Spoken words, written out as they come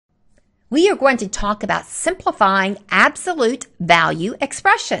we are going to talk about simplifying absolute value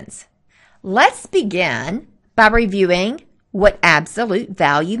expressions. Let's begin by reviewing what absolute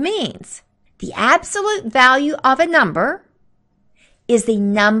value means. The absolute value of a number is the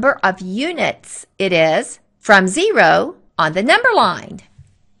number of units it is from 0 on the number line.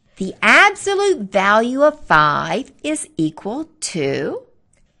 The absolute value of 5 is equal to,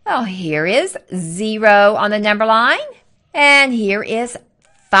 well, here is 0 on the number line, and here is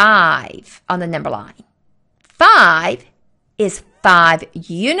 5 on the number line. 5 is 5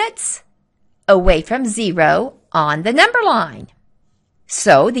 units away from 0 on the number line.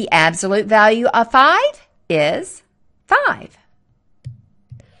 So the absolute value of 5 is 5.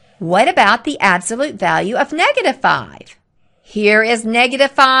 What about the absolute value of -5? Here is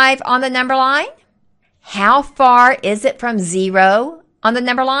 -5 on the number line. How far is it from 0 on the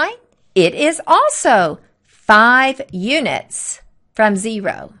number line? It is also 5 units from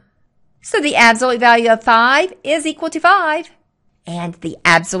 0. So the absolute value of 5 is equal to 5. And the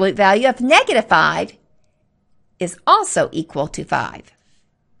absolute value of -5 is also equal to 5.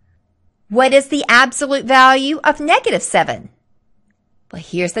 What is the absolute value of -7? Well,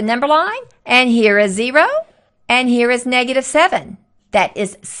 here's the number line, and here is 0, and here is -7. That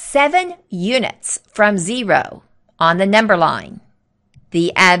is 7 units from 0 on the number line.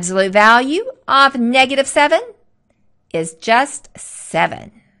 The absolute value of -7 is just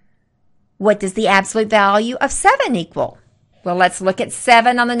 7. What does the absolute value of 7 equal? Well, let's look at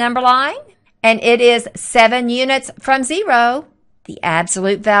 7 on the number line, and it is 7 units from 0. The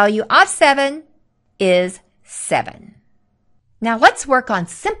absolute value of 7 is 7. Now let's work on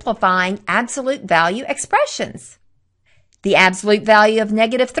simplifying absolute value expressions. The absolute value of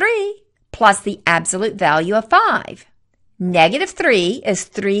 -3 plus the absolute value of 5. -3 is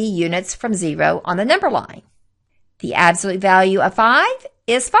 3 units from 0 on the number line. The absolute value of 5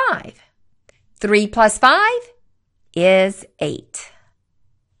 is 5. 3 plus 5 is 8.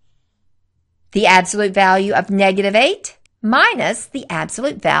 The absolute value of -8 minus the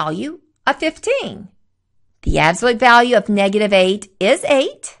absolute value of 15. The absolute value of -8 is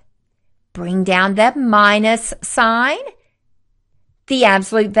 8. Bring down the minus sign. The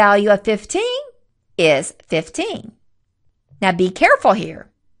absolute value of 15 is 15. Now be careful here.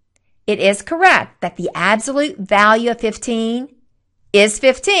 It is correct that the absolute value of 15 is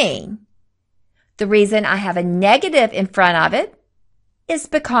 15. The reason I have a negative in front of it is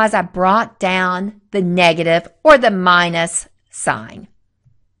because I brought down the negative or the minus sign.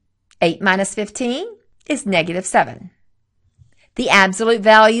 8 minus 15 is -7. The absolute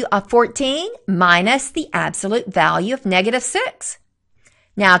value of 14 minus the absolute value of -6.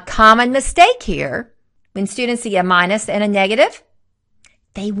 Now, a common mistake here, when students see a minus and a negative,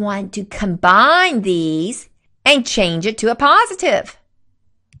 they want to combine these and change it to a positive.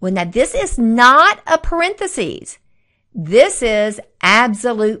 Well, now this is not a parentheses. This is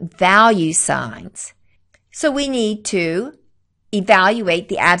absolute value signs. So we need to evaluate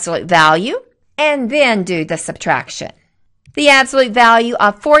the absolute value and then do the subtraction. The absolute value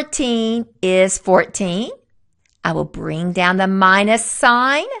of 14 is 14. I will bring down the minus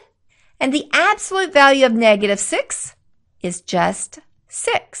sign. And the absolute value of -6 is just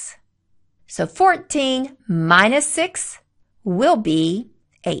 6. So 14 minus 6 will be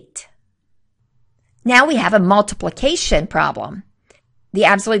 8. Now we have a multiplication problem. The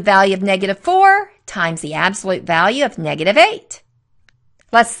absolute value of -4 times the absolute value of -8.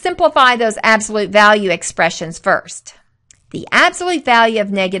 Let's simplify those absolute value expressions first. The absolute value of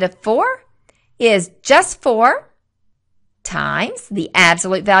 -4 is just 4 times the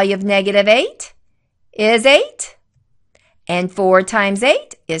absolute value of -8 is 8, and 4 times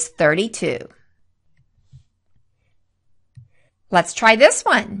 8 is 32. Let's try this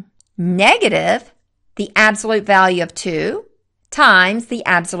one. Negative the absolute value of 2 times the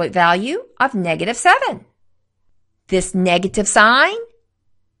absolute value of -7. This negative sign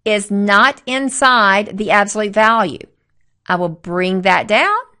is not inside the absolute value. I will bring that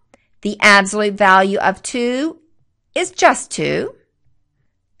down. The absolute value of 2 is just 2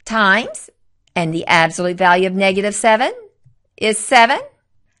 times, and the absolute value of -7 is 7.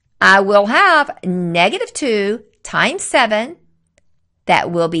 I will have -2 times 7.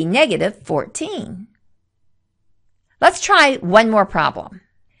 That will be -14. Let's try one more problem.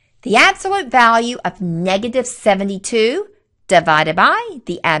 The absolute value of -72 divided by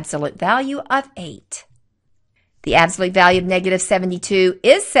the absolute value of 8. The absolute value of -72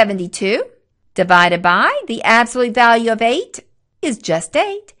 is 72, divided by the absolute value of 8 is just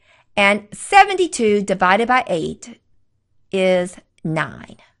 8, and 72 divided by 8 is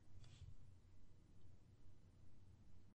 9.